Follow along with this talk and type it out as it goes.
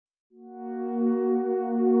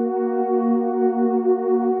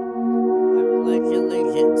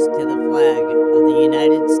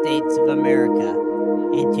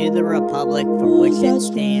to the republic for which it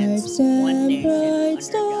stands, one nation, under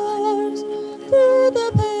God. Through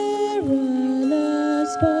the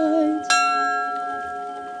perilous fight.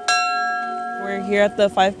 We're here at the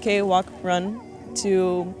 5K walk run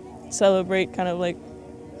to celebrate kind of like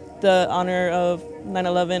the honor of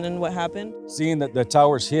 9/11 and what happened. Seeing that the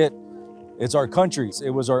towers hit, it's our country.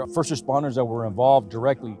 It was our first responders that were involved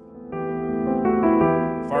directly.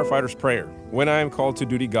 Firefighters' prayer. When I am called to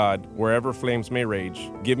duty, God, wherever flames may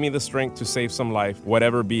rage, give me the strength to save some life,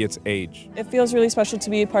 whatever be its age. It feels really special to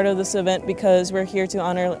be a part of this event because we're here to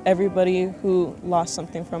honor everybody who lost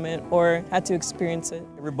something from it or had to experience it.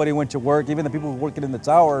 Everybody went to work, even the people working in the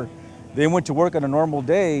tower, they went to work on a normal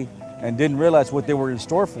day and didn't realize what they were in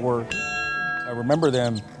store for. I remember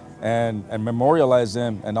them and memorialize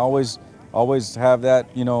them and always have that,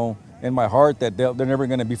 in my heart that they're never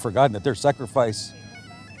going to be forgotten, that their sacrifice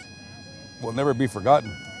will never be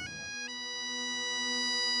forgotten.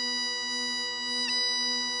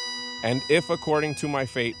 And if according to my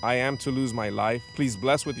fate I am to lose my life, please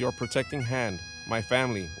bless with your protecting hand my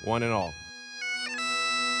family, one and all.